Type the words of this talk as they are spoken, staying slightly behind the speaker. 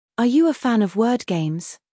Are you a fan of word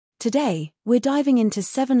games? Today, we're diving into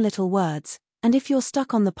 7 little words, and if you're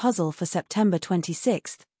stuck on the puzzle for September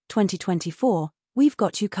 26, 2024, we've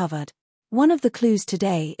got you covered. One of the clues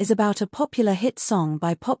today is about a popular hit song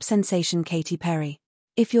by pop sensation Katy Perry.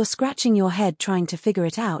 If you're scratching your head trying to figure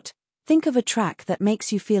it out, think of a track that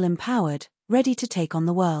makes you feel empowered, ready to take on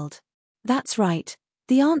the world. That's right,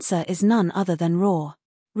 the answer is none other than Roar.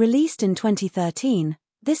 Released in 2013,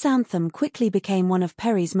 this anthem quickly became one of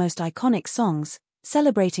Perry's most iconic songs,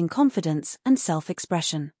 celebrating confidence and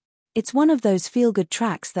self-expression. It's one of those feel-good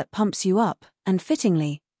tracks that pumps you up, and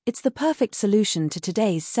fittingly, it's the perfect solution to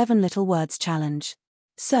today's 7 little words challenge.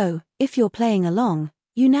 So, if you're playing along,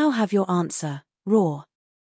 you now have your answer, Roar.